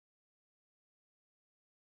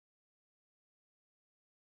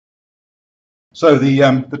So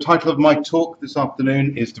the title of my talk this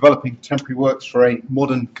afternoon is Developing Temporary Works for a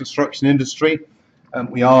Modern Construction Industry.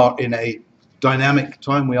 We are in a dynamic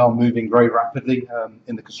time. We are moving very rapidly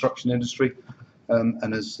in the construction industry.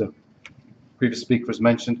 And as the previous speaker has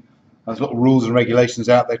mentioned, there's a lot of rules and regulations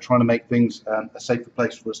out there trying to make things a safer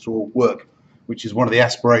place for us to all work, which is one of the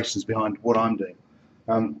aspirations behind what I'm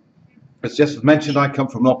doing. As Jeff mentioned, I come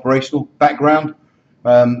from an operational background,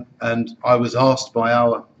 and I was asked by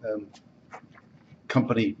our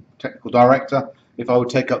company technical director if I would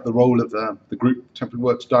take up the role of the group temporary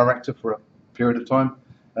works director for a period of time,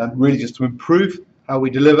 really just to improve how we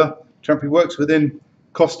deliver temporary works within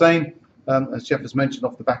Concannon, as Jeff has mentioned,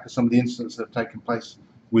 off the back of some of the incidents that have taken place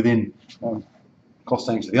within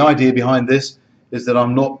Concannon. So the idea behind this is that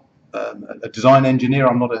I'm not a design engineer,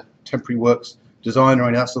 I'm not a temporary works designer or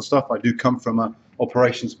any of that sort of stuff. I do come from an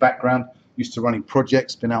operations background, used to running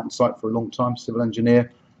projects, been out on site for a long time, civil engineer.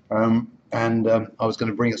 And I was going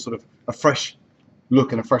to bring a sort of a fresh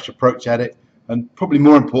look and a fresh approach at it, and probably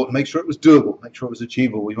more important, make sure it was doable, make sure it was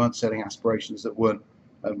achievable. We weren't setting aspirations that weren't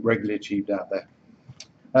regularly achieved out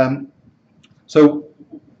there. So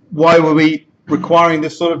why were we requiring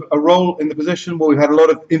this sort of a role in the position? Well, we've had a lot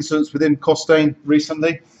of incidents within Concannon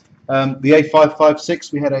recently. The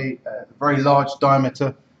A556, we had a very large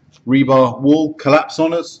diameter rebar wall collapse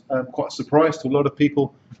on us, quite a surprise to a lot of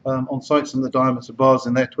people on site. Some of the diameter bars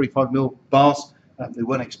in there, 25mm bars, they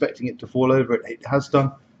weren't expecting it to fall over. It has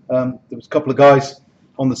done. There was a couple of guys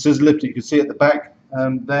on the scissor lift that you can see at the back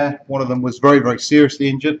there. One of them was very, very seriously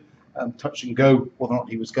injured, touch and go whether or not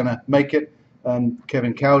he was going to make it.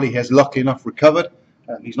 Kevin Cowley has luckily enough recovered.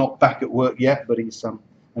 He's not back at work yet, but he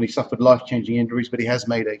suffered life-changing injuries, but he has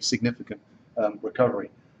made a significant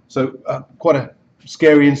recovery. So quite a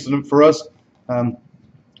scary incident for us,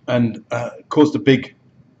 and caused a big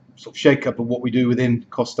sort of shake-up of what we do within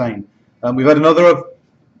Concannon. We've had another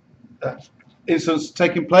incidents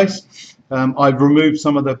taking place. I've removed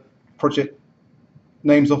some of the project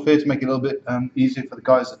names off here to make it a little bit easier for the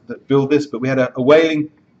guys that build this, but we had a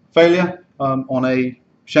whaling failure on a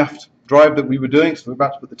shaft drive that we were doing. So we're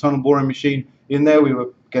about to put the tunnel boring machine in there. We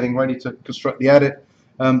were getting ready to construct the adit,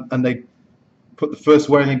 and they put the first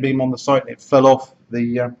whaling beam on the site, and it fell off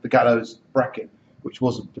the gallows bracket, which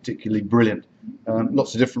wasn't particularly brilliant.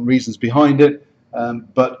 Lots of different reasons behind it,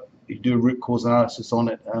 but you do a root cause analysis on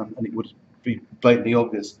it, and it would be blatantly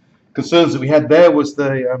obvious. Concerns that we had there was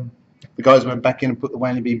the guys went back in and put the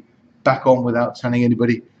whaling beam back on without telling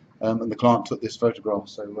anybody, and the client took this photograph,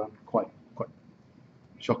 so quite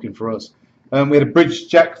shocking for us. We had a bridge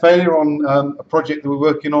jack failure on a project that we're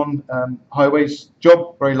working on, highways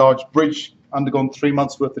job, very large bridge, undergone 3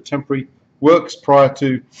 months worth of temporary works prior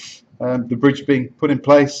to the bridge being put in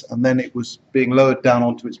place, and then it was being lowered down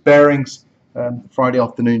onto its bearings. Friday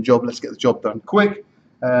afternoon job, let's get the job done quick.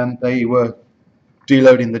 They were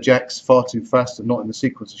deloading the jacks far too fast and not in the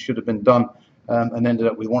sequence it should have been done, and ended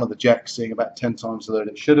up with one of the jacks seeing about 10 times the load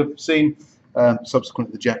it should have seen.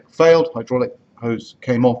 Subsequently, the jack failed, hydraulic hose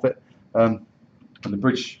came off it, and the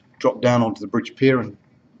bridge dropped down onto the bridge pier and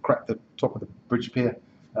cracked the top of the bridge pier,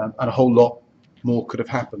 and a whole lot more could have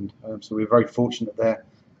happened. So we were very fortunate there.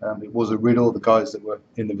 It was a riddle. The guys that were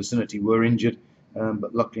in the vicinity were injured,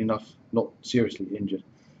 but luckily enough, not seriously injured.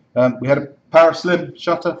 We had a paraslim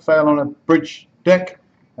shutter fail on a bridge deck.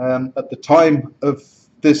 At the time of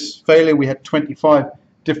this failure, we had 25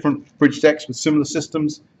 different bridge decks with similar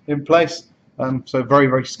systems in place, so very,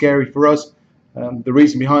 very scary for us. The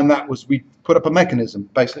reason behind that was we put up a mechanism,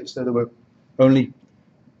 basically, so there were only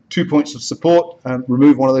 2 points of support.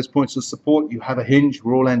 Remove one of those points of support, you have a hinge.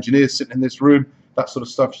 We're all engineers sitting in this room. That sort of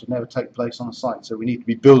stuff should never take place on a site, so we need to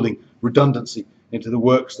be building redundancy into the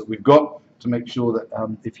works that we've got to make sure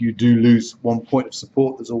that if you do lose one point of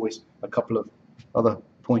support, there's always a couple of other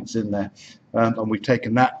points in there. And we've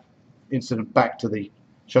taken that incident back to the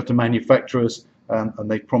shutter manufacturers,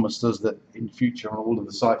 and they promised us that in future on all of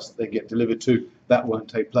the sites that they get delivered to, that won't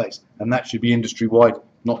take place, and that should be industry-wide,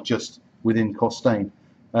 not just within Concannon.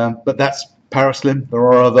 But that's paraslim. There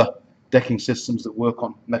are other decking systems that work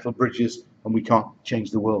on metal bridges, and we can't change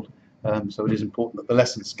the world. So it is important that the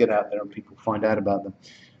lessons get out there and people find out about them.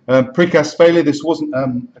 Precast failure. This wasn't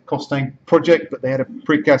a Concannon project, but they had a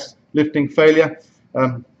precast lifting failure.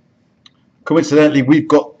 Coincidentally, we've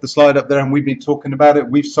got the slide up there and we've been talking about it.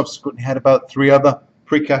 We've subsequently had about 3 other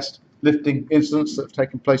precast lifting incidents that have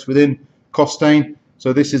taken place within Concannon.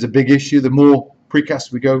 So this is a big issue. The more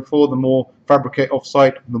precast we go for, the more fabricate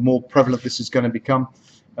off-site, the more prevalent this is going to become.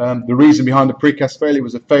 The reason behind the precast failure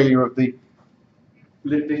was a failure of the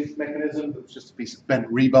lifting mechanism. It was just a piece of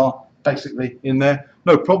bent rebar basically in there.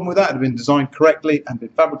 No problem with that. It had been designed correctly and been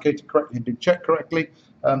fabricated correctly and been checked correctly.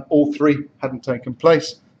 All three hadn't taken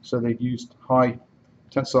place, so they'd used high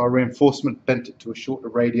tensile reinforcement, bent it to a shorter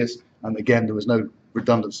radius, and again there was no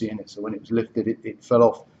redundancy in it, so when it was lifted it fell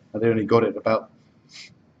off, and they only got it about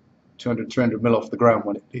 200-300 mil off the ground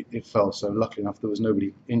when it fell, so luckily enough there was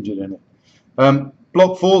nobody injured in it.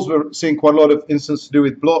 Block falls, we're seeing quite a lot of incidents to do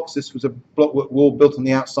with blocks. This was a blockwork wall built on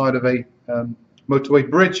the outside of a motorway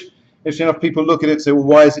bridge. Interesting enough, people look at it and say, well,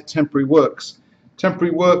 why is it temporary works?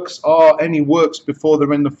 Temporary works are any works before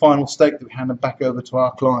they're in the final state that we hand them back over to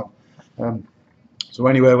our client. So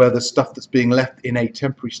anywhere where there's stuff that's being left in a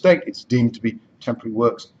temporary state, it's deemed to be temporary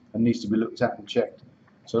works and needs to be looked at and checked.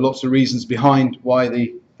 So lots of reasons behind why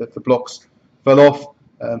the blocks fell off.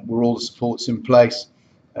 Were all the supports in place?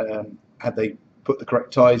 Had they put the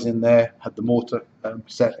correct ties in there? Had the mortar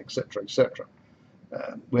set, etc., etc.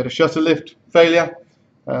 We had a shutter lift failure.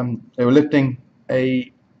 They were lifting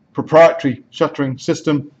a proprietary shuttering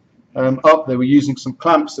system up. They were using some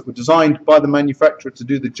clamps that were designed by the manufacturer to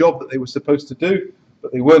do the job that they were supposed to do,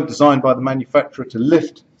 but they weren't designed by the manufacturer to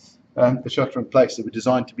lift the shutter in place. They were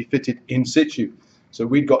designed to be fitted in situ. So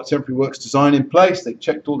we'd got a temporary works design in place. They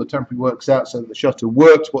checked all the temporary works out so that the shutter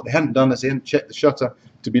worked. What they hadn't done is they hadn't checked the shutter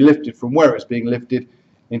to be lifted from where it's being lifted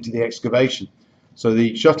into the excavation. So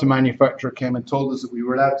the shutter manufacturer came and told us that we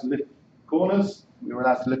were allowed to lift corners, we were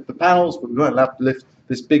allowed to lift the panels, but we weren't allowed to lift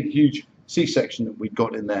this big, huge C-section that we'd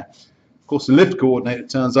got in there. Of course, the lift coordinator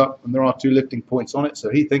turns up, and there are 2 lifting points on it, so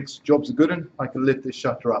he thinks job's a good one, I can lift this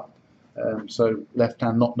shutter up. So left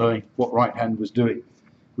hand not knowing what right hand was doing.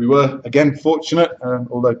 We were, again, fortunate,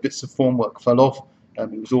 although bits of formwork fell off.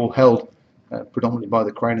 It was all held predominantly by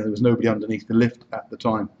the crane, and there was nobody underneath the lift at the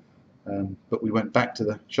time. But we went back to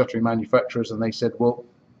the shuttering manufacturers, and they said, well,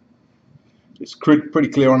 it's pretty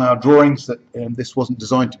clear on our drawings that this wasn't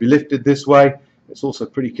designed to be lifted this way. It's also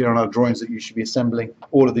pretty clear on our drawings that you should be assembling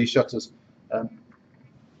all of these shutters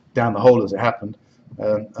down the hole as it happened,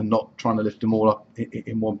 and not trying to lift them all up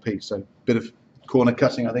in one piece. So a bit of corner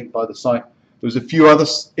cutting, I think, by the site. There was a few other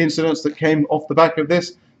incidents that came off the back of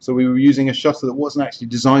this. So we were using a shutter that wasn't actually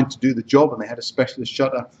designed to do the job, and they had a specialist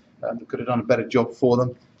shutter that could have done a better job for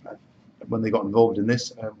them. When they got involved in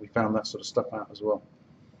this, we found that sort of stuff out as well.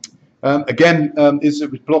 Again, is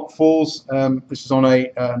it with block falls? This is on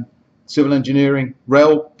a civil engineering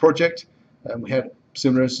rail project. We had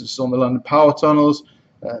similar instances on the London Power Tunnels,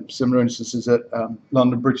 similar instances at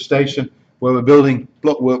London Bridge Station, where we're building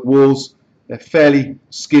blockwork walls. They're fairly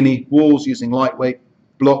skinny walls using lightweight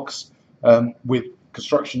blocks with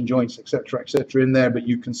construction joints, etc., etc. in there, but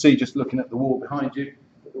you can see just looking at the wall behind you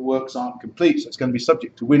that the works aren't complete, so it's going to be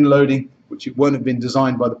subject to wind loading, which it won't have been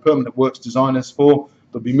designed by the permanent works designers for.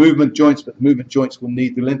 There'll be movement joints, but the movement joints will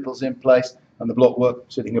need the lintels in place and the blockwork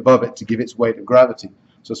sitting above it to give its weight of gravity.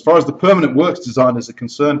 So as far as the permanent works designers are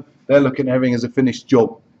concerned, they're looking at everything as a finished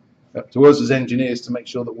job. To us as engineers, to make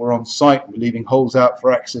sure that we're on site, we're leaving holes out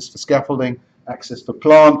for access for scaffolding, access for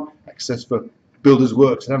plant, access for builders'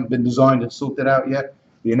 works that haven't been designed and sorted out yet,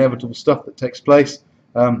 the inevitable stuff that takes place,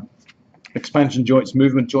 expansion joints,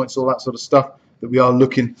 movement joints, all that sort of stuff, that we are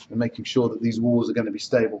looking and making sure that these walls are going to be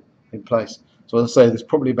stable in place. So as I say, there's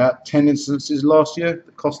probably about 10 instances last year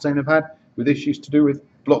that Concannon have had with issues to do with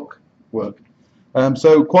block work.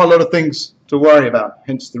 So quite a lot of things to worry about,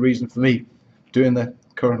 hence the reason for me doing the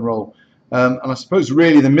current role. And I suppose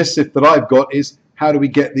really the missive that I've got is, how do we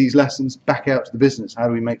get these lessons back out to the business? How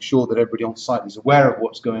do we make sure that everybody on site is aware of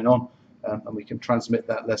what's going on, and we can transmit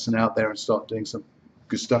that lesson out there and start doing some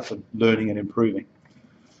good stuff and learning and improving.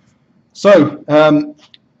 So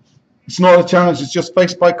it's not a challenge that's just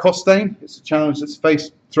faced by Concannon, it's a challenge that's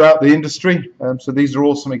faced throughout the industry. So these are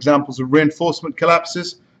all some examples of reinforcement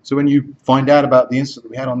collapses. So when you find out about the incident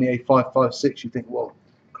that we had on the A556, you think, well,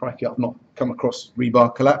 crikey, I've not come across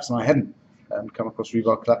rebar collapse, and I hadn't come across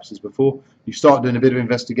rebar collapses before. You start doing a bit of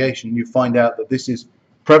investigation, and you find out that this is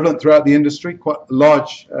prevalent throughout the industry, quite a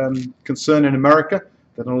large concern in America.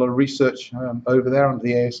 They've done a lot of research over there under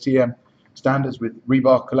the ASTM standards with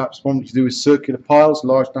rebar collapse, one to do with circular piles,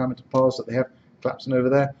 large diameter piles that they have collapsing over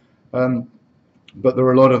there. But there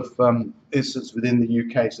are a lot of incidents within the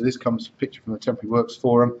UK. So this comes a picture from the Temporary Works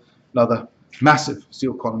Forum, another massive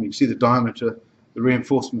steel column. You can see the diameter, the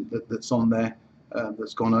reinforcement that's on there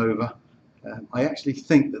that's gone over. I actually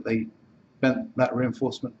think that they bent that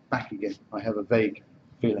reinforcement back again. I have a vague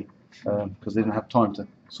feeling because they didn't have time to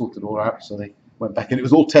sort it all out, so they went back in. It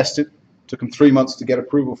was all tested. It took them 3 months to get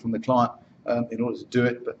approval from the client in order to do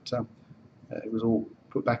it, but it was all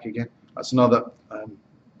put back again. That's another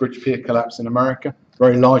bridge pier collapse in America.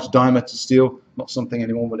 Very large diameter steel, not something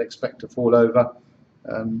anyone would expect to fall over.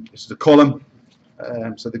 This is a column,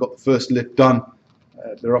 so they got the first lift done.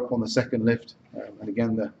 They're up on the second lift, and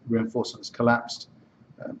again the reinforcement has collapsed.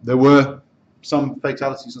 There were some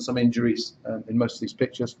fatalities and some injuries in most of these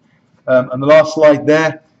pictures. And the last slide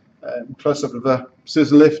there, close-up of a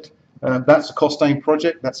scissor lift. That's a Costain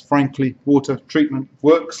project. That's frankly water treatment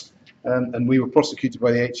works, and we were prosecuted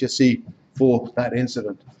by the HSE for that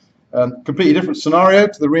incident. Completely different scenario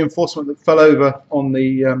to the reinforcement that fell over on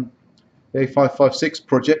the A556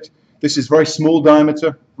 project. This is very small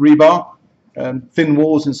diameter rebar, thin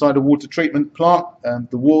walls inside a water treatment plant.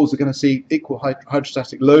 The walls are going to see equal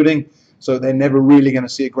hydrostatic loading, so they're never really going to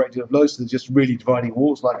see a great deal of load, so they're just really dividing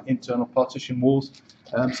walls like internal partition walls.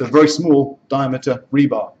 So very small diameter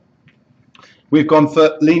rebar. We've gone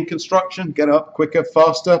for lean construction, get up quicker,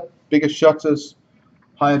 faster, bigger shutters,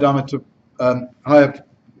 higher diameter, higher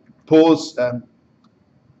pores,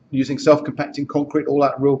 using self-compacting concrete, all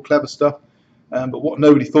that real clever stuff. But what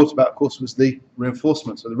nobody thought about, of course, was the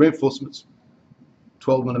reinforcement. So the reinforcements,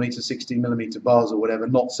 12mm, 16mm bars or whatever,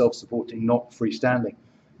 not self-supporting, not freestanding.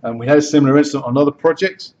 We had a similar incident on another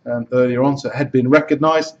project earlier on, so it had been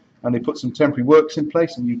recognised, and they put some temporary works in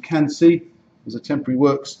place, and you can see there's a temporary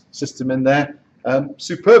works system in there,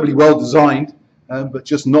 superbly well designed, but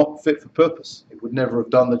just not fit for purpose. It would never have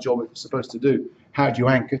done the job it was supposed to do. How do you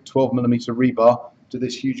anchor 12mm rebar to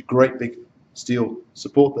this huge, great big steel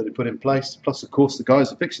support that they put in place? Plus, of course, the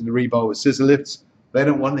guys are fixing the rebar with scissor lifts. They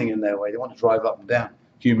don't want anything in their way. They want to drive up and down.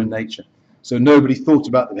 Human nature. So nobody thought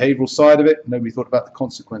about the behavioural side of it. Nobody thought about the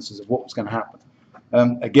consequences of what was going to happen.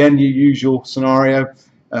 Again, your usual scenario.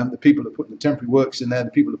 The people that put the temporary works in there,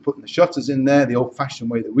 the people that put the shutters in there, the old-fashioned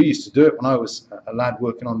way that we used to do it when I was a lad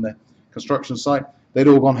working on the construction site, they'd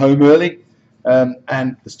all gone home early,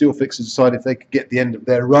 and the steel fixers decided if they could get the end of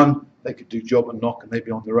their run, they could do job and knock, and they'd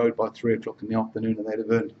be on the road by 3 o'clock in the afternoon, and they'd have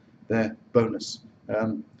earned their bonus.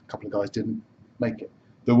 A couple of guys didn't make it.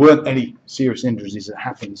 There weren't any serious injuries that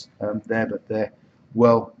happens there, but there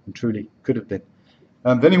well and truly could have been.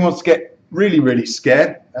 If anyone wants to get really, really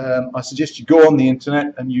scared, I suggest you go on the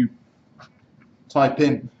internet and you type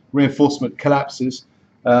in reinforcement collapses.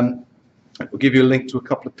 It will give you a link to a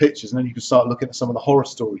couple of pictures, and then you can start looking at some of the horror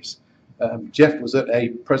stories. Jeff was at a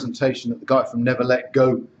presentation that the guy from Never Let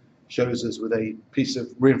Go shows us with a piece of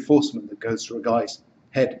reinforcement that goes through a guy's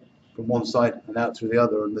head from one side and out through the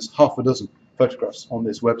other, and there's half a dozen photographs on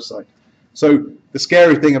this website. So the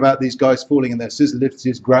scary thing about these guys falling in their scissor lifts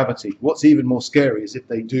is gravity. What's even more scary is if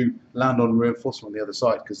they do land on reinforcement on the other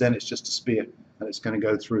side, because then it's just a spear and it's going to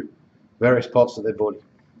go through various parts of their body.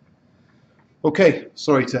 Okay,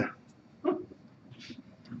 sorry to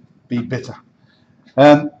be bitter.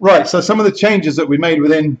 Right, so some of the changes that we made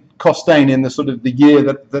within Costain in the sort of the year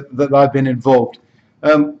that I've been involved.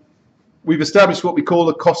 We've established what we call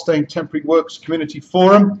the Costain Temporary Works Community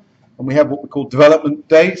Forum, and we have what we call development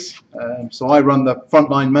days. So I run the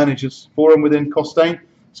Frontline Managers Forum within Costain,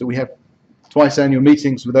 so we have twice annual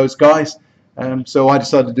meetings with those guys. So I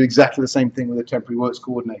decided to do exactly the same thing with the Temporary Works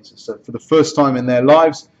Coordinators. So for the first time in their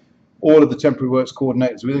lives, all of the Temporary Works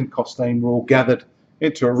Coordinators within Costain were all gathered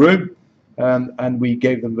into a room, and we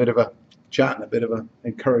gave them a bit of a chat and a bit of an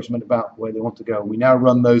encouragement about where they want to go. We now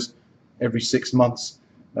run those every 6 months.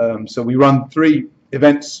 So we run 3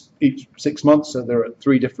 events each 6 months, so there are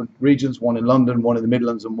 3 different regions, one in London, one in the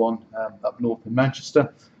Midlands, and one up north in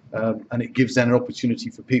Manchester, and it gives then an opportunity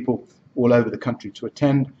for people all over the country to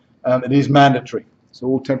attend. It is mandatory, so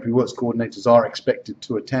all temporary works coordinators are expected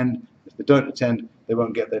to attend. If they don't attend, they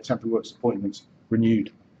won't get their temporary works appointments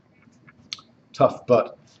renewed. Tough,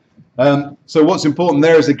 but so what's important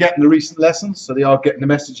there is they're getting the recent lessons, so they are getting the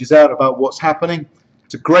messages out about what's happening.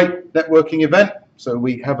 It's a great networking event, so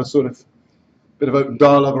we have a sort of bit of open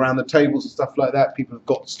dialogue around the tables and stuff like that. People have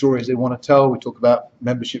got stories they want to tell. We talk about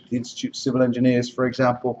membership of the Institute of Civil Engineers, for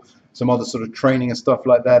example, some other sort of training and stuff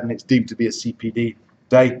like that, and it's deemed to be a CPD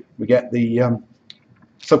day. We get the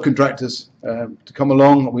subcontractors to come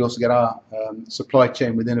along. We also get our supply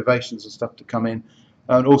chain with innovations and stuff to come in,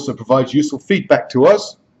 and also provides useful feedback to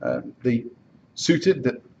us, the suited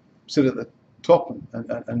that sit at the top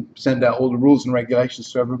and send out all the rules and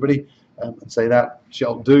regulations to everybody and say that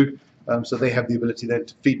shall do. So they have the ability then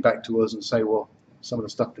to feedback to us and say, well, some of the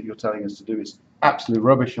stuff that you're telling us to do is absolute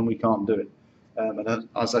rubbish and we can't do it. And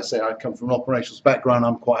as I say, I come from an operations background.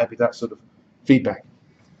 I'm quite happy with that sort of feedback.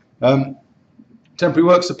 Temporary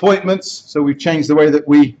works appointments. So we've changed the way that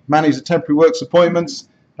we manage the temporary works appointments.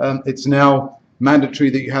 It's now mandatory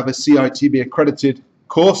that you have a CITB accredited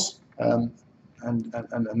course, and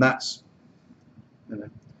that's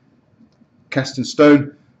cast in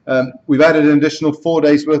stone. We've added an additional 4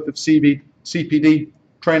 days worth of CPD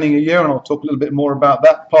training a year, and I'll talk a little bit more about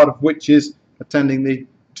that, part of which is attending the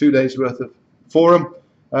 2 days worth of forum.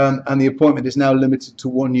 And the appointment is now limited to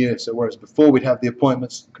 1 year. So whereas before we'd have the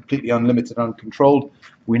appointments completely unlimited, uncontrolled,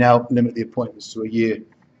 we now limit the appointments to a year,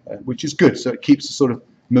 which is good. So it keeps the sort of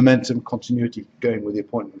momentum, continuity going with the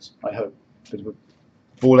appointments, I hope. Bit of a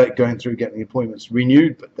ball ache going through getting the appointments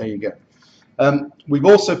renewed, but there you go. We've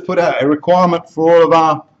also put out a requirement for all of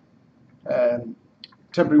our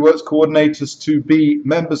temporary works coordinators to be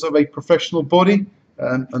members of a professional body.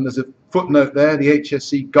 And there's a footnote there, the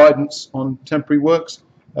HSE guidance on temporary works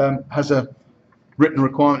has a written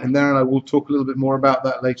requirement in there, and I will talk a little bit more about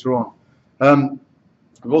that later on.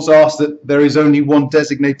 We've also asked that there is only one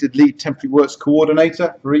designated lead temporary works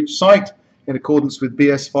coordinator for each site in accordance with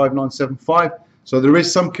BS 5975. So there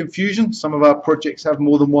is some confusion. Some of our projects have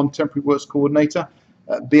more than one temporary works coordinator.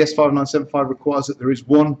 BS 5975 requires that there is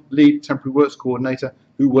one lead temporary works coordinator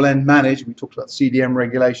who will then manage, we talked about CDM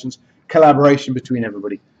regulations, collaboration between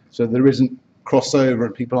everybody. So there isn't crossover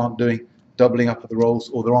and people aren't doing doubling up of the roles,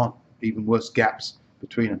 or there aren't, even worse, gaps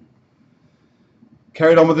between them.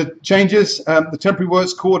 Carried on with the changes. The temporary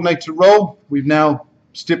works coordinator role, we've now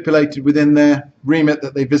stipulated within their remit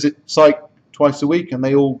that they visit site twice a week, and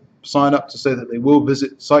they all sign up to say that they will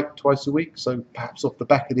visit site twice a week. So perhaps off the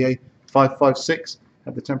back of the A556,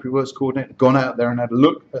 had the temporary works coordinator gone out there and had a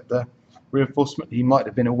look at the reinforcement, he might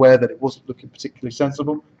have been aware that it wasn't looking particularly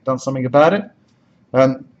sensible, done something about it.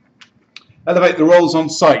 Elevate the roles on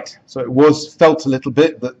site. So it was felt a little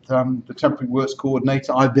bit that the temporary works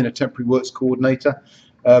coordinator, I've been a temporary works coordinator,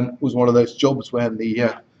 was one of those jobs where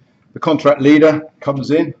the contract leader comes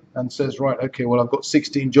in and says, right, okay, well, I've got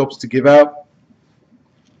 16 jobs to give out.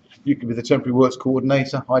 You can be the temporary works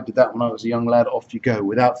coordinator. I did that when I was a young lad. Off you go,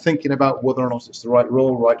 without thinking about whether or not it's the right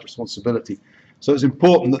role, right responsibility. So it's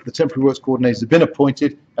important that the temporary works coordinators have been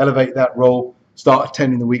appointed, elevate that role, start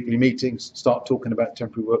attending the weekly meetings, start talking about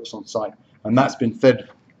temporary works on site. And that's been fed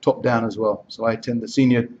top down as well. So I attend the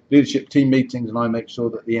senior leadership team meetings, and I make sure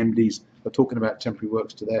that the MDs are talking about temporary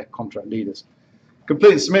works to their contract leaders.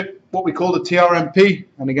 Complete and submit what we call the TRMP,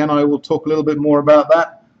 and again I will talk a little bit more about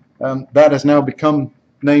that. That has now become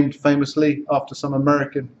named famously after some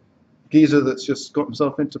American geezer that's just got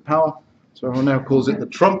himself into power. So everyone now calls it the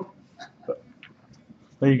Trump. But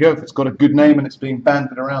there you go. If it's got a good name and it's being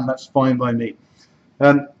banded around, that's fine by me.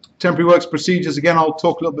 Temporary works procedures, again, I'll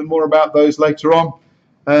talk a little bit more about those later on.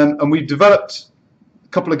 And we've developed a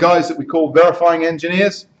couple of guys that we call verifying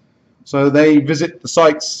engineers. So they visit the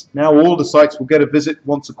sites. Now all the sites will get a visit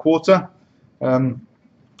once a quarter. And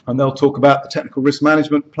they'll talk about the technical risk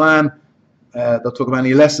management plan. They'll talk about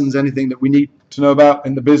any lessons, anything that we need to know about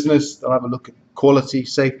in the business. They'll have a look at quality,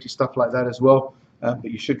 safety, stuff like that as well. But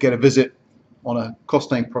you should get a visit on a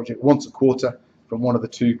Costain project once a quarter from one of the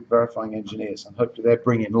two verifying engineers, and hopefully they're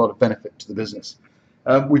bringing a lot of benefit to the business.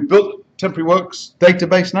 We've built temporary works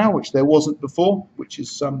database now, which there wasn't before, which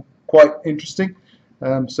is quite interesting.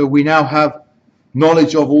 So we now have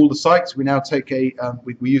knowledge of all the sites. We now take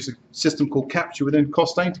we use a system called Capture within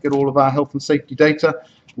Costain to get all of our health and safety data.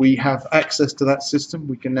 We have access to that system.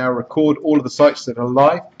 We can now record all of the sites that are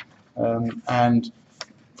live, and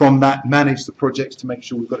from that manage the projects to make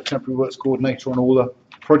sure we've got a temporary works coordinator on all the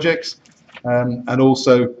projects. And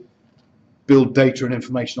also build data and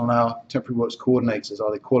information on our temporary works coordinators.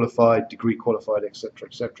 Are they qualified, degree qualified, etc.,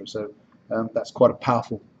 etc. So that's quite a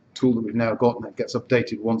powerful tool that we've now got, and that gets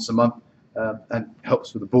updated once a month and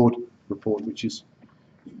helps with the board report, which is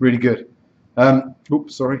really good.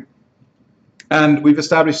 Oops, sorry. And we've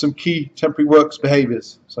established some key temporary works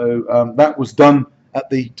behaviours. So that was done at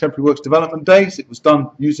the temporary works development days. It was done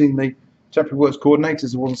using the temporary works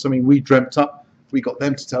coordinators. It wasn't something we dreamt up. We got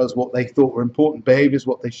them to tell us what they thought were important behaviours,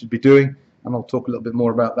 what they should be doing, and I'll talk a little bit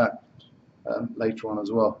more about that later on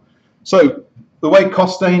as well. So the way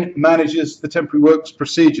Costain manages the temporary works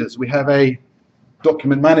procedures, we have a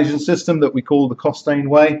document management system that we call the Costain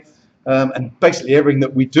way, and basically everything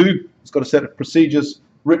that we do has got a set of procedures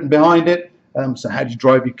written behind it. So how do you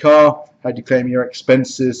drive your car, how do you claim your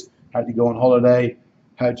expenses, how do you go on holiday,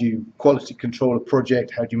 how do you quality control a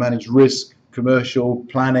project, how do you manage risk, commercial,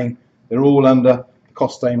 planning. They're all under the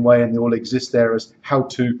Costain way, and they all exist there as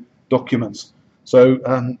how-to documents. So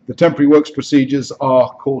the temporary works procedures are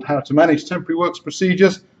called How to Manage Temporary Works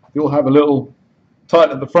Procedures. They all have a little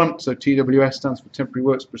title at the front, so TWS stands for Temporary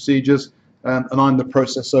Works Procedures, and I'm the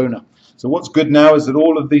process owner. So what's good now is that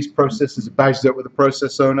all of these processes are badged up with the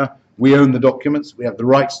process owner. We own the documents. We have the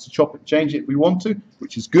rights to chop and change it if we want to,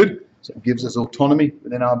 which is good. So it gives us autonomy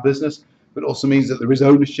within our business, but it also means that there is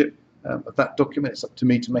ownership of that document. It's up to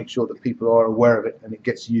me to make sure that people are aware of it and it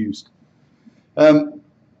gets used.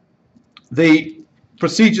 The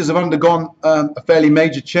procedures have undergone a fairly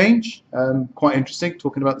major change. Quite interesting,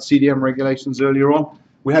 talking about the CDM regulations earlier on.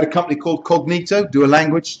 We had a company called Cognito do a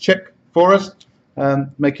language check for us,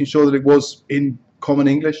 making sure that it was in common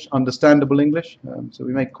English, understandable English. So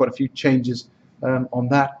we made quite a few changes on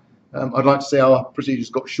that. I'd like to say our procedures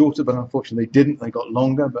got shorter, but unfortunately they didn't. They got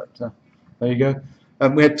longer, but there you go.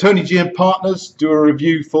 We had Tony G and Partners do a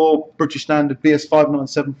review for British Standard BS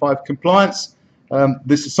 5975 compliance.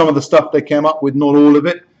 This is some of the stuff they came up with, not all of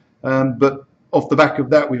it, but off the back of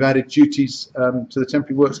that we've added duties to the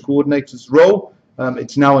Temporary Works Coordinator's role.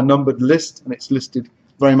 It's now a numbered list, and it's listed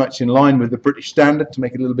very much in line with the British Standard to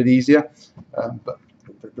make it a little bit easier. But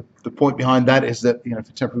the point behind that is that, you know, if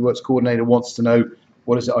the Temporary Works Coordinator wants to know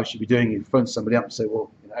what is it I should be doing, you phone somebody up and say,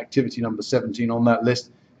 well, you know, activity number 17 on that list,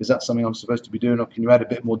 is that something I'm supposed to be doing, or can you add a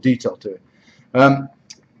bit more detail to it?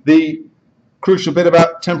 The crucial bit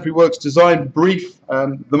about Temporary Works design brief,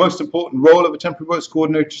 the most important role of a Temporary Works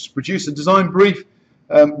Coordinator is to produce a design brief,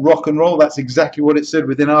 rock and roll. That's exactly what it said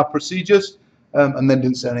within our procedures, and then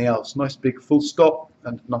didn't say anything else. Nice big full stop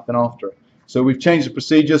and nothing after it. So we've changed the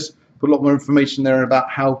procedures, put a lot more information there about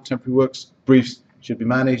how Temporary Works briefs should be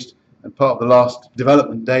managed, and part of the last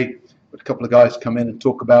development day, a couple of guys come in and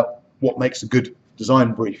talk about what makes a good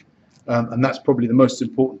design brief. And that's probably the most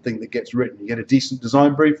important thing that gets written. You get a decent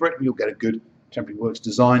design brief written, you'll get a good Temporary Works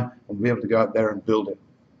design, and we'll be able to go out there and build it.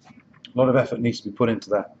 A lot of effort needs to be put into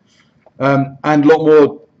that. And a lot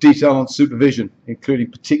more detail on supervision, including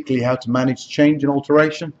particularly how to manage change and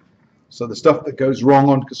alteration. So the stuff that goes wrong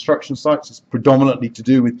on construction sites is predominantly to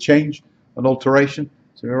do with change and alteration.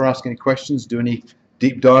 So if you're asking any questions, do any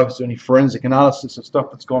deep dives, do any forensic analysis of stuff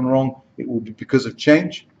that's gone wrong, it will be because of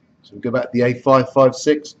change. So we go back to the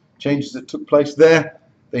A556, changes that took place there.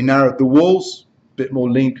 They narrowed the walls, a bit more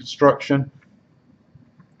lean construction,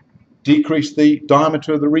 decreased the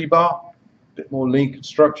diameter of the rebar, a bit more lean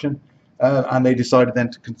construction, and they decided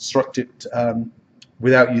then to construct it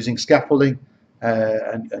without using scaffolding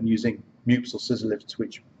and using MUPs or scissor lifts,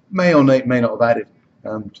 which may or may not have added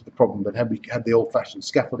to the problem. But had we had the old-fashioned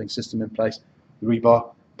scaffolding system in place, the rebar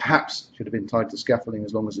perhaps should have been tied to scaffolding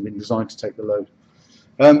as long as it had been designed to take the load.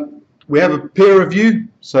 We have a peer review,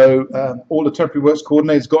 so all the Temporary Works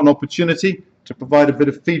Coordinators got an opportunity to provide a bit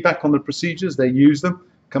of feedback on the procedures. They use them,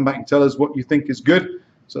 come back and tell us what you think is good.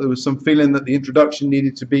 So there was some feeling that the introduction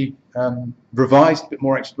needed to be revised, a bit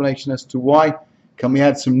more explanation as to why. Can we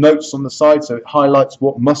add some notes on the side so it highlights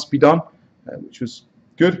what must be done, which was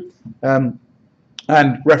good.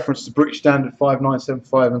 And reference to British Standard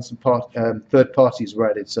 5975 and some third parties were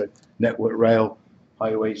added, so Network Rail,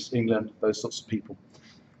 Highways England, those sorts of people.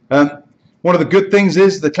 One of the good things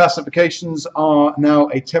is the classifications are now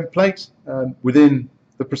a template within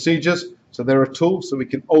the procedures, so they're a tool, so we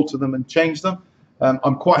can alter them and change them.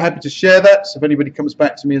 I'm quite happy to share that, so if anybody comes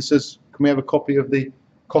back to me and says, can we have a copy of the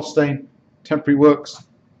Costain Temporary Works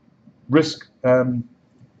risk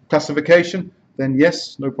classification, then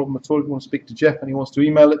yes, no problem at all. If you want to speak to Jeff and he wants to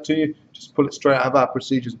email it to you, just pull it straight out of our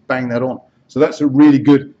procedures, bang that on. So that's a really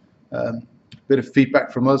good bit of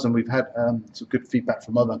feedback from us, and we've had some good feedback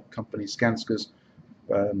from other companies, Skanskas,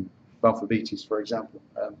 Balfour Beatty's, for example,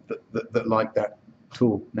 that like that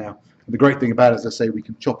tool now. And the great thing about it, as I say, we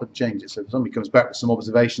can chop and change it. So if somebody comes back with some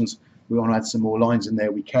observations, we want to add some more lines in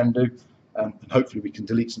there, we can do. And hopefully we can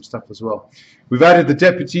delete some stuff as well. We've added the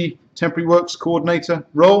Deputy Temporary Works Coordinator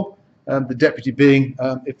role. The deputy being,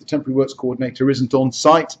 if the Temporary Works Coordinator isn't on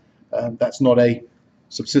site, that's not a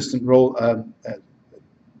subsistent role.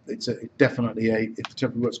 It's definitely if the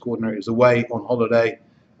Temporary Works Coordinator is away on holiday,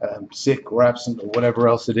 sick or absent or whatever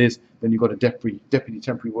else it is, then you've got a Deputy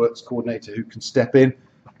Temporary Works Coordinator who can step in,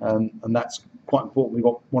 and that's quite important. We've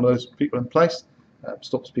got one of those people in place.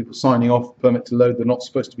 Stops people signing off, permit to load, they're not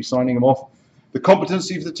supposed to be signing them off. The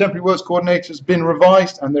competency for the Temporary Works Coordinator has been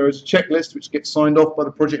revised, and there is a checklist which gets signed off by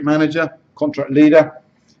the project manager, contract leader.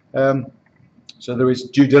 So there is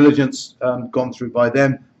due diligence gone through by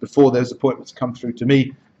them before those appointments come through to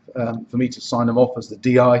me, for me to sign them off as the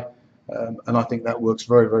DI, and I think that works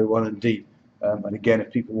very, very well indeed. And again,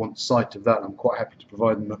 if people want sight of that, I'm quite happy to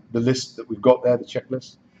provide them the list that we've got there, the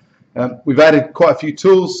checklist. We've added quite a few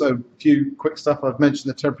tools, so a few quick stuff. I've mentioned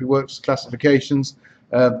the Temporary Works classifications.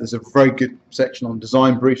 There's a very good section on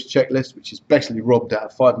design briefs checklist, which is basically robbed out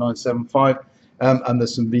of 5975, and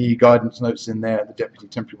there's some VE guidance notes in there, the Deputy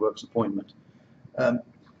Temporary Works appointment.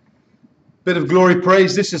 Bit of glory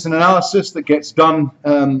praise. This is an analysis that gets done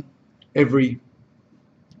every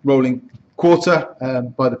rolling quarter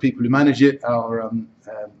by the people who manage it, our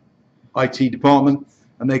IT department,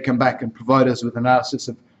 and they come back and provide us with analysis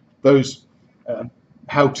of those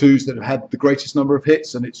how-tos that have had the greatest number of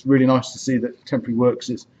hits, and it's really nice to see that Temporary Works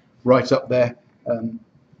is right up there,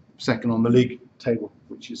 second on the league table,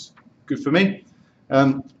 which is good for me.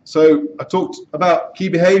 So I talked about key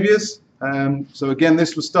behaviours. So again,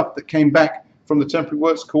 this was stuff that came back from the Temporary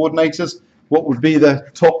Works coordinators. What would be the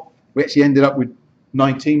top? We actually ended up with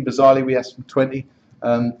 19. Bizarrely, we asked for 20,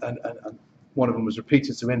 and one of them was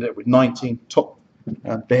repeated, so we ended up with 19 top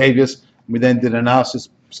behaviours. We then did an analysis,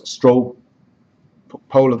 straw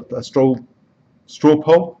poll,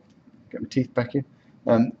 get my teeth back here,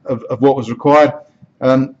 of what was required.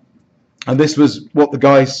 And this was what the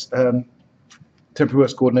guys, Temporary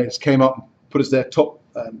Works coordinators, came up and put as their top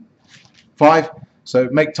 5. So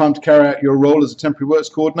make time to carry out your role as a Temporary Works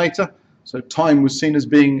coordinator. So time was seen as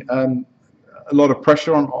being a lot of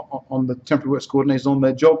pressure on the Temporary Works coordinators on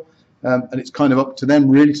their job, and it's kind of up to them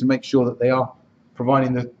really to make sure that they are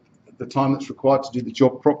providing the time that's required to do the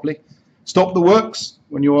job properly. Stop the works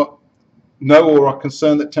when you know or are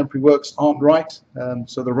concerned that Temporary Works aren't right.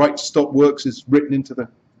 So the right to stop works is written into the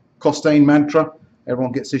Costain mantra.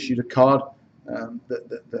 Everyone gets issued a card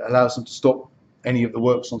that allows them to stop any of the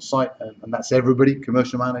works on site, and that's everybody: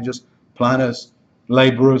 commercial managers, planners,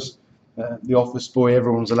 labourers, the office boy.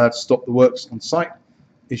 Everyone's allowed to stop the works on site,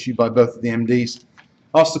 issued by both of the MDs.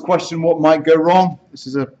 Ask the question, what might go wrong? This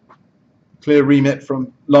is a clear remit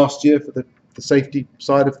from last year for the safety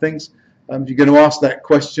side of things. If you're going to ask that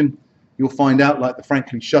question, you'll find out, like the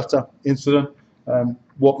Franklin shutter incident,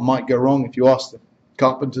 what might go wrong. If you ask the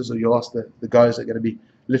carpenters or you ask the guys that are going to be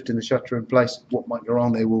lifting the shutter in place what might go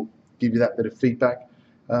wrong, they will give you that bit of feedback.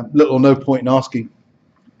 Little or no point in asking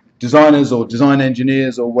designers or design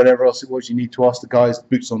engineers or whatever else it was. You need to ask the guys,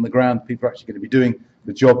 boots on the ground, people are actually going to be doing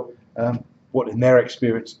the job, what in their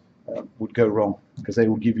experience would go wrong, because they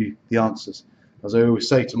will give you the answers. As I always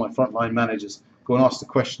say to my frontline managers, go and ask the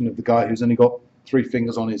question of the guy who's only got 3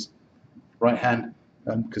 fingers on his right hand,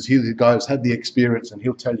 because he's the guy who's had the experience, and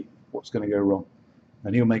he'll tell you what's going to go wrong,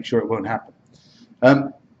 and he'll make sure it won't happen.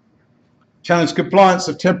 Challenge compliance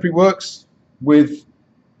of Temporary Works with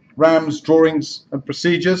RAMs, drawings and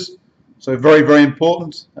procedures. So very, very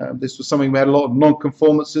important. This was something we had a lot of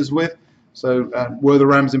non-conformances with. So were the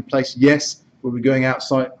RAMs in place? Yes. Were we going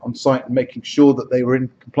outside on site and making sure that they were in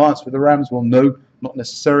compliance with the RAMs? Well, no, not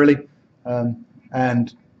necessarily.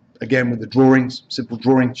 And again, with the drawings, simple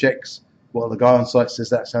drawing checks. Well, the guy on site says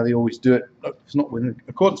that's how they always do it. Look, if it's not in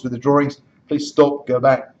accordance with the drawings, please stop, go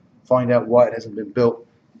back, find out why it hasn't been built,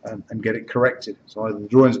 and get it corrected. So either the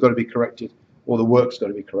drawing's got to be corrected or the work's got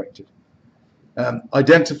to be corrected.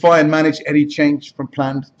 Identify and manage any change from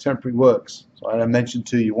planned temporary works. So I mentioned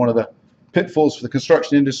to you, one of the pitfalls for the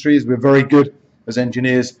construction industry is we're very good as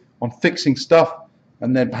engineers on fixing stuff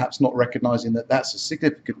and then perhaps not recognizing that that's a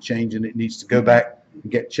significant change and it needs to go back and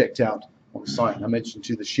get checked out on site. And I mentioned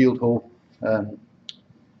to you the shield hall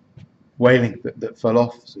wailing that fell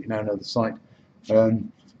off, so you now know the site.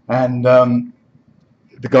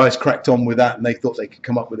 The guys cracked on with that, and they thought they could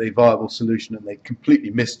come up with a viable solution, and they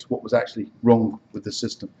completely missed what was actually wrong with the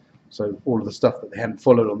system. So all of the stuff that they hadn't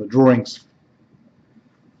followed on the drawings.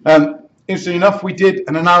 Interestingly enough, we did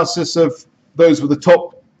an analysis of those with the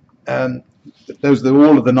top, those are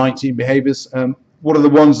all of the 19 behaviours. What are the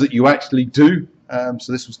ones that you actually do?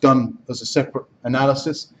 So this was done as a separate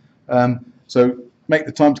analysis. So make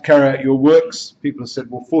the time to carry out your works. People have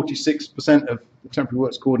said, well, 46% of the temporary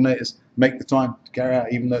works coordinators make the time to carry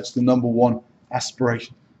out, even though it's the #1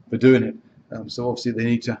 aspiration for doing it. So obviously they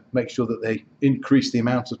need to make sure that they increase the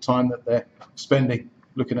amount of time that they're spending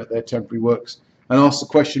looking at their temporary works, and ask the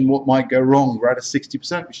question, what might go wrong? We're at a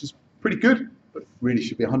 60%, which is pretty good, but really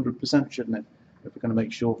should be 100%, shouldn't it, if we're going to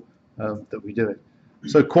make sure that we do it.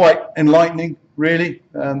 So quite enlightening, really.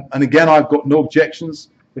 And again, I've got no objections.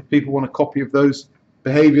 If people want a copy of those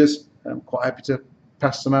behaviours, I'm quite happy to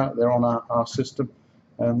pass them out. They're on our system.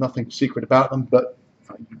 Nothing secret about them, but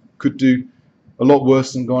you could do a lot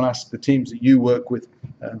worse than go and ask the teams that you work with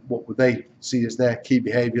what would they see as their key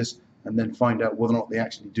behaviours, and then find out whether or not they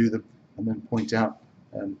actually do them, and then point out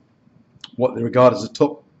what they regard as the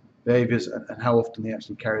top behaviours and how often they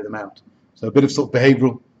actually carry them out. So a bit of sort of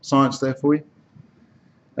behavioural science there for you.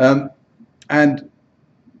 And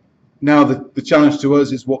now the challenge to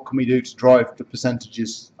us is, what can we do to drive the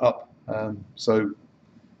percentages up? So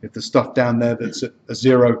if the stuff down there that's at a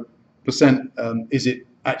 0%, is it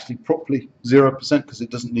actually properly 0% because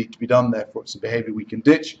it doesn't need to be done, therefore it's a behaviour we can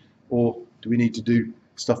ditch, or do we need to do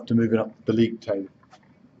stuff to move it up the league table?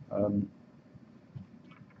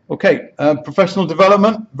 Professional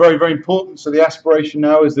development, very, very important. So the aspiration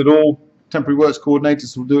now is that all temporary works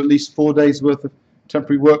coordinators will do at least 4 days worth of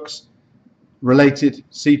temporary works related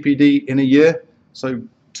CPD in a year. So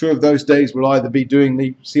 2 of those days will either be doing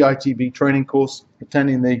the CITB training course,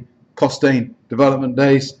 attending the Costain development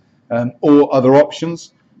days, or other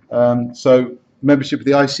options. So membership of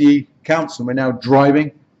the ICE counts, and we're now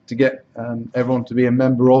driving to get everyone to be a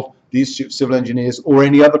member of the Institute of Civil Engineers or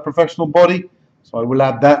any other professional body. So I will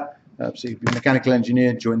add that. So if you're a mechanical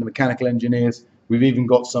engineer, join the mechanical engineers. We've even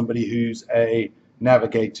got somebody who's a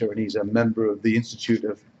navigator, and he's a member of the Institute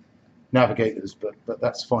of Navigators, but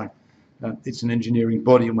that's fine. It's an engineering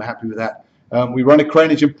body, and we're happy with that. We run a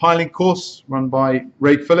craneage and piling course run by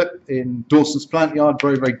Ray Phillip in Dawson's Plant Yard.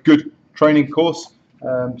 Very, very good training course.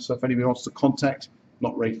 So if anybody wants to contact,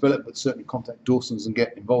 not Ray Phillip, but certainly contact Dawson's and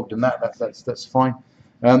get involved in that, that's fine.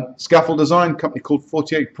 Scaffold design, company called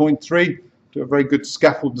 48.3, do a very good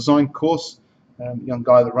scaffold design course. Young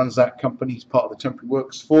guy that runs that company, he's part of the Temporary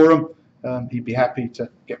Works Forum. He'd be happy to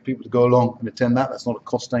get people to go along and attend that. That's not a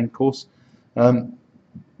Costain course. And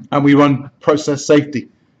we run process safety,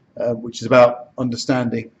 which is about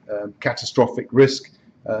understanding catastrophic risk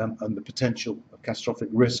and the potential of catastrophic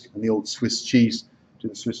risk, and the old Swiss cheese, do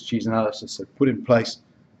the Swiss cheese analysis. So put in place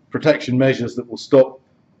protection measures that will stop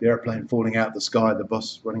the airplane falling out of the sky, the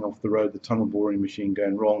bus running off the road, the tunnel boring machine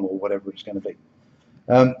going wrong, or whatever it's going to be.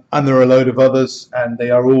 And there are a load of others, and they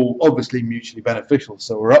are all obviously mutually beneficial.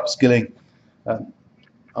 So we're upskilling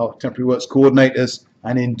our Temporary Works coordinators,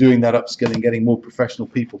 and in doing that upskilling, getting more professional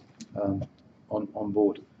people on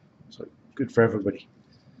board. So good for everybody.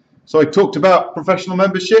 So I talked about professional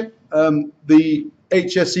membership. The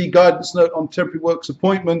HSE guidance note on Temporary Works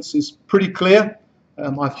appointments is pretty clear.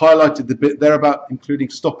 I've highlighted the bit there about including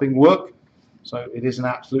stopping work. So it is an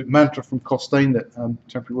absolute mantra from Costain that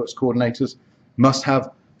Temporary Works coordinators must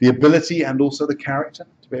have the ability and also the character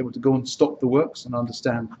to be able to go and stop the works and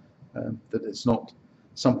understand that it's not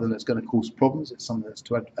something that's going to cause problems. It's something that's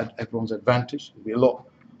to everyone's advantage. It'll be a lot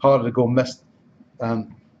harder to go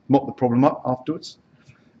and mop the problem up afterwards.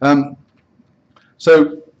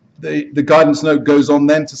 So the guidance note goes on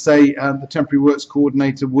then to say the Temporary Works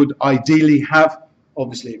coordinator would ideally have,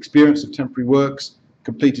 obviously, experience of temporary works,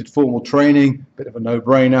 completed formal training, bit of a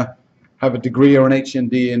no-brainer, have a degree or an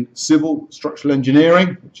HND in civil structural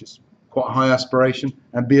engineering, which is quite a high aspiration,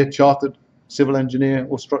 and be a chartered civil engineer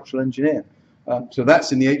or structural engineer. So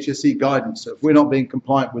that's in the HSE guidance. So if we're not being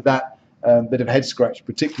compliant with that, bit of a head scratch,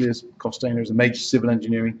 particularly as Costain is a major civil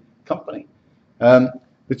engineering company.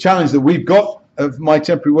 The challenge that we've got of my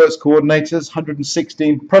Temporary Works coordinators,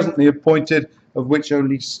 116 presently appointed, of which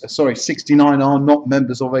only 69 are not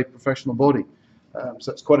members of a professional body.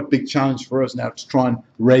 So it's quite a big challenge for us now to try and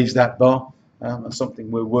raise that bar, and something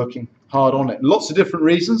we're working hard on it. Lots of different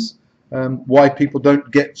reasons why people don't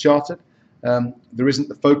get chartered. There isn't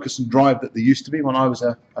the focus and drive that there used to be. When I was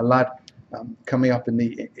a lad coming up in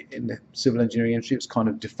the civil engineering industry, it's kind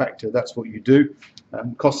of de facto. That's what you do.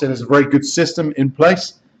 Costain has a very good system in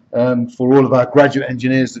place for all of our graduate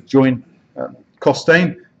engineers that join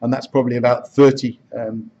Costain, and that's probably about 40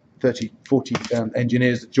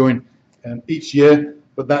 engineers that join each year,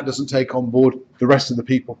 but that doesn't take on board the rest of the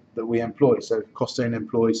people that we employ. So Costain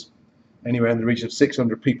employs anywhere in the region of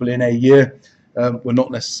 600 people in a year. We're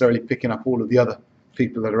not necessarily picking up all of the other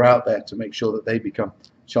people that are out there to make sure that they become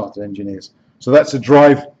chartered engineers. So that's a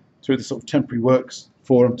drive through the sort of Temporary Works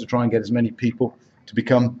Forum to try and get as many people to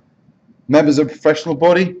become members of a professional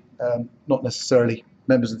body, not necessarily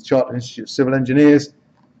members of the Chartered Institute of Civil Engineers,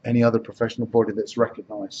 any other professional body that's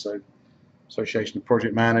recognised. So Association of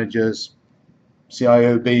Project Managers,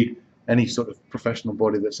 CIOB, any sort of professional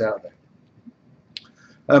body that's out there.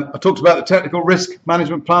 I talked about the technical risk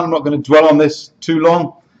management plan. I'm not going to dwell on this too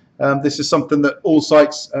long. This is something that all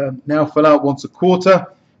sites now fill out once a quarter.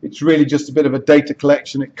 It's really just a bit of a data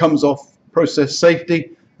collection. It comes off process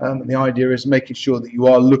safety, and the idea is making sure that you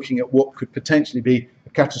are looking at what could potentially be a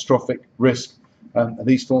catastrophic risk. And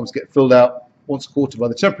these forms get filled out once a quarter by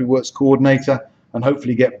the Temporary Works coordinator, and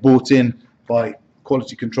hopefully get bought in by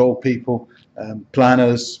quality control people,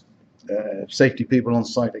 planners, safety people on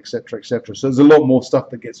site, etc., etc. So there's a lot more stuff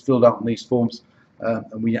that gets filled out on these forms,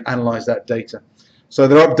 and we analyse that data. So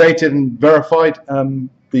they're updated and verified.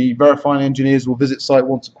 The verifying engineers will visit site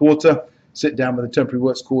once a quarter, sit down with the Temporary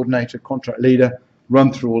Works coordinator, contract leader,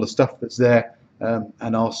 run through all the stuff that's there,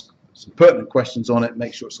 and ask some pertinent questions on it,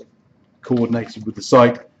 make sure it's coordinated with the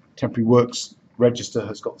site. Temporary Works register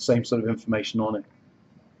has got the same sort of information on it.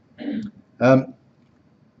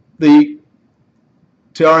 The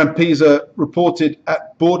TRMPs are reported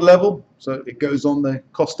at board level, so it goes on the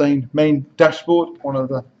Costain main dashboard, one of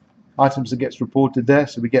the items that gets reported there,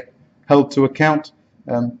 so we get held to account.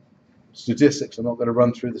 Statistics, I'm not going to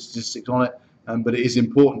run through the statistics on it, but it is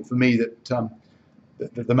important for me that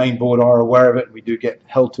the main board are aware of it. We do get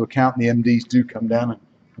held to account, and the MDs do come down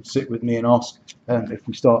and sit with me and ask if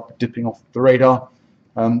we start dipping off the radar.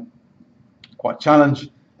 Quite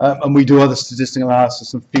challenged. And we do other statistical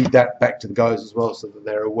analysis and feed that back to the guys as well, so that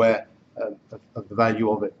they're aware of the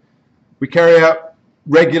value of it. We carry out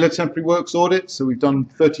regular temporary works audits, so we've done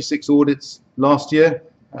 36 audits last year.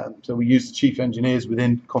 So we use the chief engineers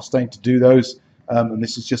within Costain to do those, and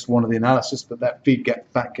this is just one of the analysis, but that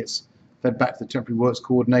feedback gets fed back to the temporary works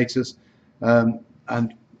coordinators,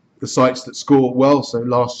 and the sites that score well. So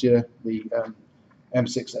last year the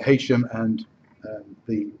M6 at Heysham and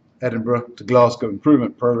the Edinburgh to Glasgow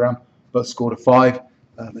improvement programme both scored a 5.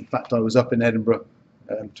 In fact, I was up in Edinburgh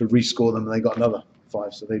to rescore them, and they got another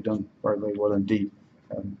 5, so they've done very, very well indeed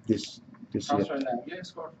this year. Yeah,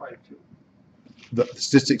 scored 5 too. The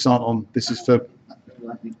statistics aren't on. This is for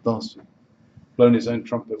last year. Blown his own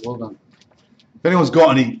trumpet. Well done. If anyone's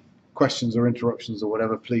got any questions or interruptions or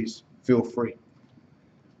whatever, please feel free.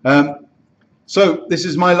 So this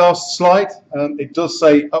is my last slide. It does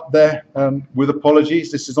say up there, with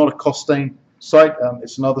apologies, this is not a Costain site,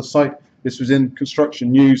 it's another site. This was in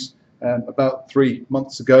Construction News about 3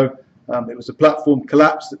 months ago. It was a platform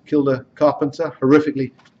collapse that killed a carpenter,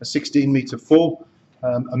 horrifically, a 16-metre fall.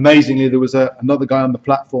 Amazingly, there was another guy on the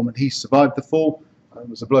platform and he survived the fall. There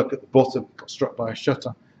was a bloke at the bottom, got struck by a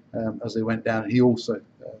shutter as they went down, and he also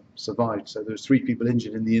survived. So there was 3 people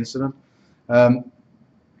injured in the incident.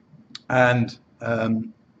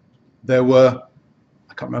 There were,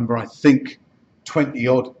 I can't remember, I think 20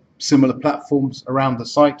 odd similar platforms around the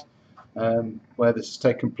site where this has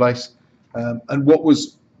taken place. And what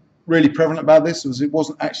was really prevalent about this was it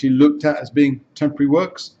wasn't actually looked at as being temporary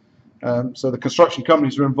works. So the construction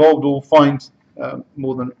companies were involved all fined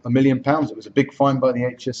more than £1 million. It was a big fine by the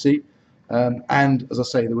HSE. And as I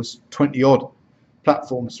say, there was 20 odd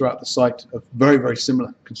platforms throughout the site of very, very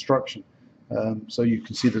similar construction. So you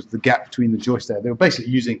can see there's the gap between the joists there. They were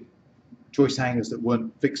basically using joist hangers that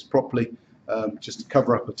weren't fixed properly, just to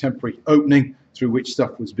cover up a temporary opening through which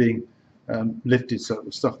stuff was being lifted. So it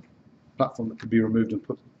was stuff, platform that could be removed and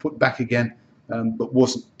put back again, but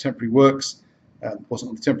wasn't temporary works, wasn't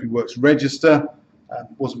on the temporary works register,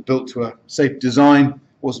 wasn't built to a safe design,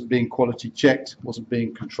 wasn't being quality checked, wasn't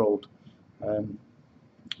being controlled.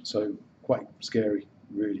 So quite scary,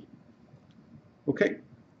 really. Okay.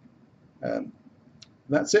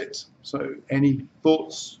 That's it. So any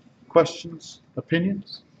thoughts, questions,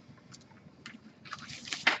 opinions?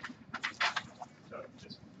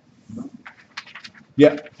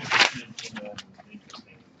 Yeah. Interesting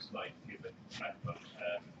slide given about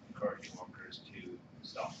encouraging workers to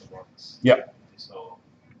stop the works. Yeah. So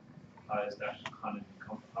how often does that come into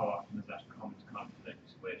conflict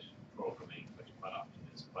with programming, which quite often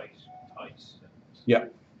is quite tight? Yeah.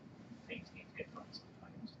 Things need to get done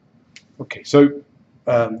sometimes. Okay, so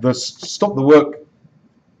the stop the work,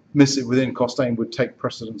 miss it within Costain would take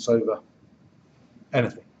precedence over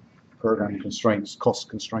anything, program constraints, cost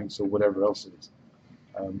constraints, or whatever else it is.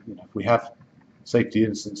 If we have safety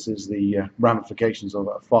instances, the ramifications of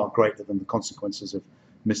it are far greater than the consequences of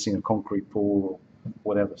missing a concrete pour or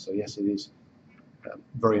whatever. So yes, it is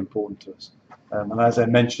very important to us. And as I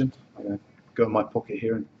mentioned, I'm going to go in my pocket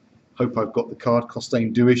here and hope I've got the card.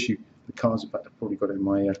 Costain do issue the cards. In fact, I've probably got it in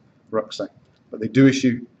my rucksack. But they do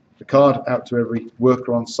issue the card out to every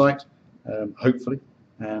worker on site, hopefully.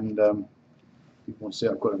 And if you want to see,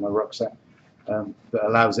 I've got it in my rucksack. That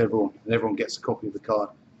allows everyone gets a copy of the card,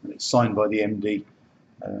 and it's signed by the MD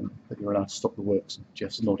that you're allowed to stop the works. And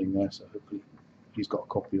Jeff's nodding there, so hopefully he's got a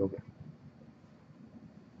copy of it.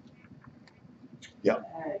 Yeah.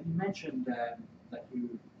 You mentioned that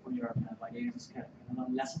one of your ideas is kind of a lot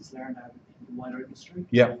of lessons learned out in the wider industry.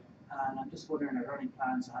 Yeah. And I'm just wondering, are there any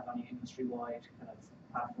plans to have any industry-wide kind of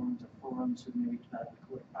platforms or forums to maybe develop a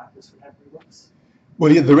code of practice for temporary works?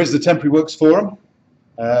 Well, yeah, there is the Temporary Works Forum,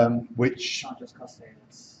 which... Not just Costain,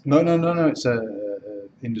 it's... No, it's a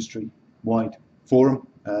industry-wide forum,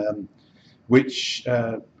 which,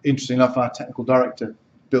 interesting enough, our technical director,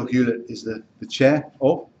 Bill Hewlett, is the chair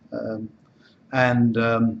of.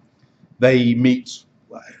 They meet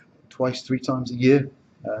twice, 3 times a year,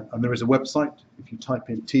 and there is a website. If you type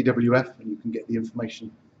in TWF, and you can get the information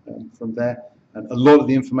from there. And a lot of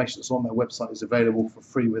the information that's on their website is available for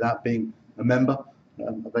free without being a member,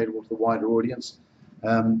 available to the wider audience.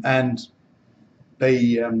 And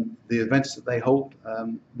the events that they hold,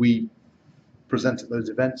 we present at those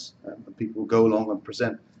events, and people will go along and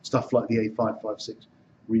present stuff like the A556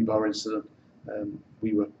 rebar incident.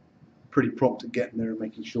 We were pretty prompt at getting there and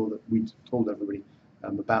making sure that we told everybody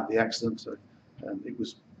about the accident. So it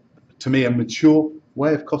was, to me, a mature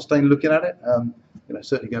way of Costain looking at it.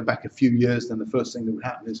 Certainly going back a few years, then the first thing that would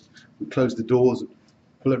happen is we close the doors,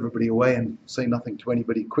 pull everybody away, and say nothing to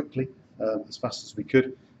anybody quickly, as fast as we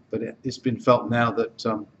could. But it's been felt now that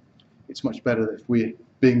it's much better if we're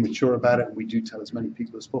being mature about it and we do tell as many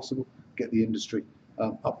people as possible, get the industry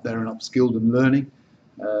up there and upskilled and learning.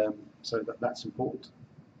 So that's important.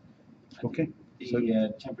 Okay.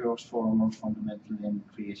 The Temporary Works Forum are fundamental in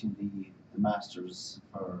creating the masters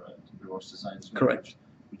for Temporary Works Design. Correct.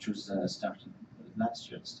 Which was started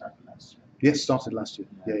last year. Yes, started last year.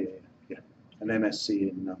 Yeah. An MSc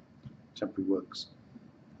in Temporary Works.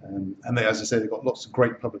 And they, as I say, they've got lots of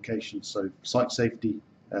great publications. So site safety,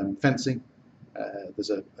 fencing. There's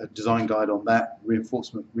a design guide on that.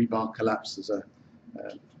 Reinforcement, rebar collapse. There's a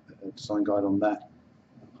design guide on that.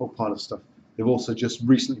 A whole pile of stuff. They've also just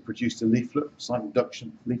recently produced a leaflet, site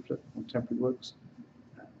induction leaflet on Temporary Works.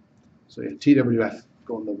 So yeah, TWF,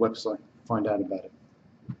 go on the website, find out about it.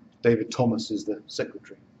 David Thomas is the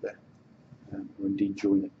secretary there, or indeed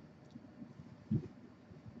join it.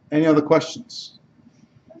 Any other questions?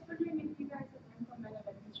 I was wondering if you guys have implemented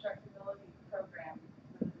a constructability program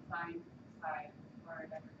for the design side or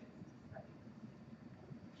an ever study,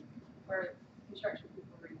 where construction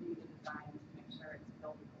people review the design to make sure it's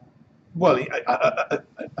buildable. Well,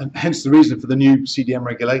 and hence the reason for the new CDM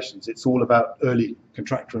regulations. It's all about early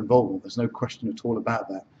contractor involvement. There's no question at all about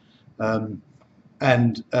that.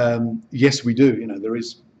 Yes, we do. There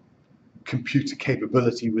is computer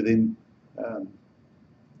capability within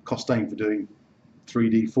Costain for doing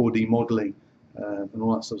 3D, 4D modelling and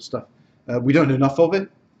all that sort of stuff. We don't do enough of it.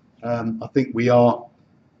 I think we are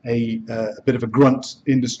a bit of a grunt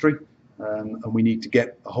industry, and we need to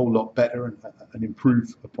get a whole lot better and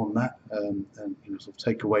improve upon that, and sort of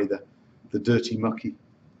take away the dirty, mucky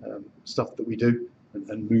stuff that we do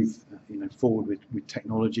and move forward with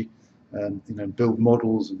technology. Build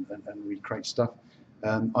models and recreate stuff.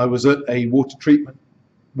 I was at a water treatment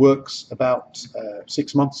works about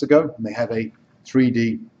 6 months ago, and they had a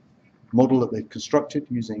 3D model that they've constructed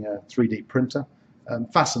using a 3D printer.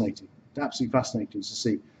 Fascinating, absolutely fascinating to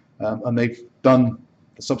see. And they've done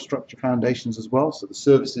the substructure foundations as well, so the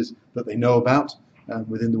services that they know about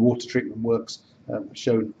within the water treatment works are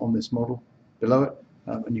shown on this model below it,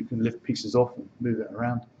 and you can lift pieces off and move it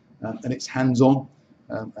around, and it's hands-on.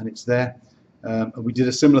 And it's there. And we did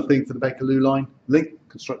a similar thing for the Bakerloo line link,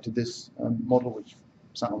 constructed this model which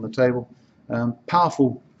sat on the table.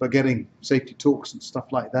 Powerful for getting safety talks and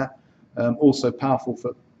stuff like that. Also powerful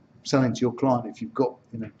for selling to your client if you've got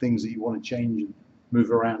things that you want to change and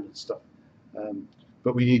move around and stuff.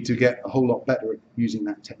 But we need to get a whole lot better at using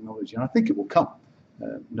that technology, and I think it will come,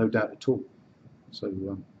 no doubt at all. So,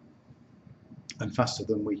 and faster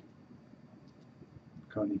than we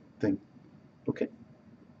currently think. Okay.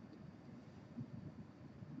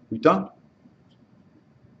 We done?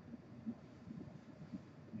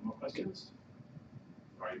 More questions?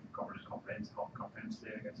 Or you've covered it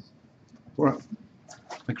comprehensively, I guess. All right.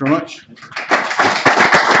 Thank you very much.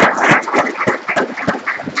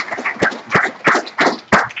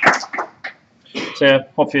 So yeah,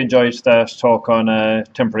 hope you enjoyed that talk on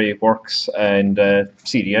temporary works and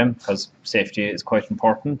CDM, because safety is quite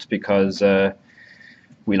important, because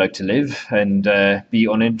we like to live and be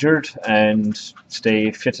uninjured and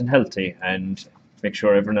stay fit and healthy, and make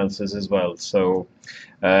sure everyone else is as well. So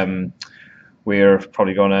we're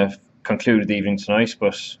probably going to conclude the evening tonight,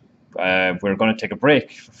 but we're going to take a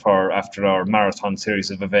break for after our marathon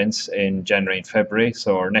series of events in January and February.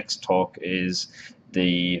 So our next talk is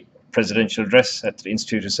the presidential address at the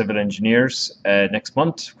Institute of Civil Engineers next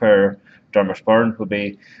month, where Dermot Byrne will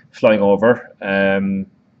be flying over,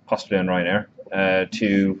 possibly on Ryanair,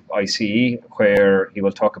 to ICE, where he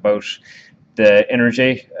will talk about the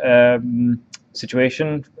energy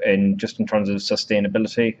situation, and just in terms of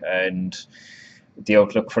sustainability and the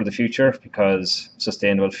outlook for the future, because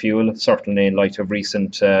sustainable fuel, certainly in light of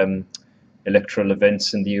recent electoral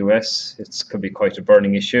events in the US, it could be quite a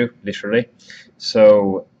burning issue, literally.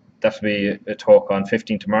 So that will be a talk on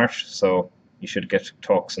 15th of March, so you should get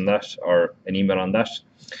talks on that or an email on that.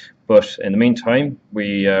 But in the meantime,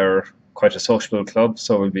 we are quite a sociable club,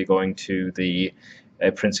 so we'll be going to the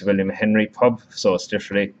Prince William Henry pub, so it's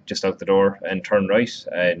literally just out the door and turn right,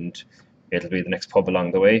 and it'll be the next pub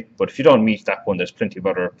along the way. But if you don't meet that one, there's plenty of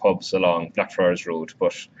other pubs along Blackfriars Road,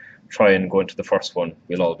 but try and go into the first one,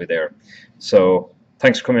 we'll all be there. So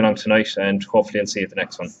thanks for coming along tonight, and hopefully I'll see you at the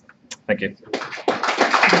next one. Thank you.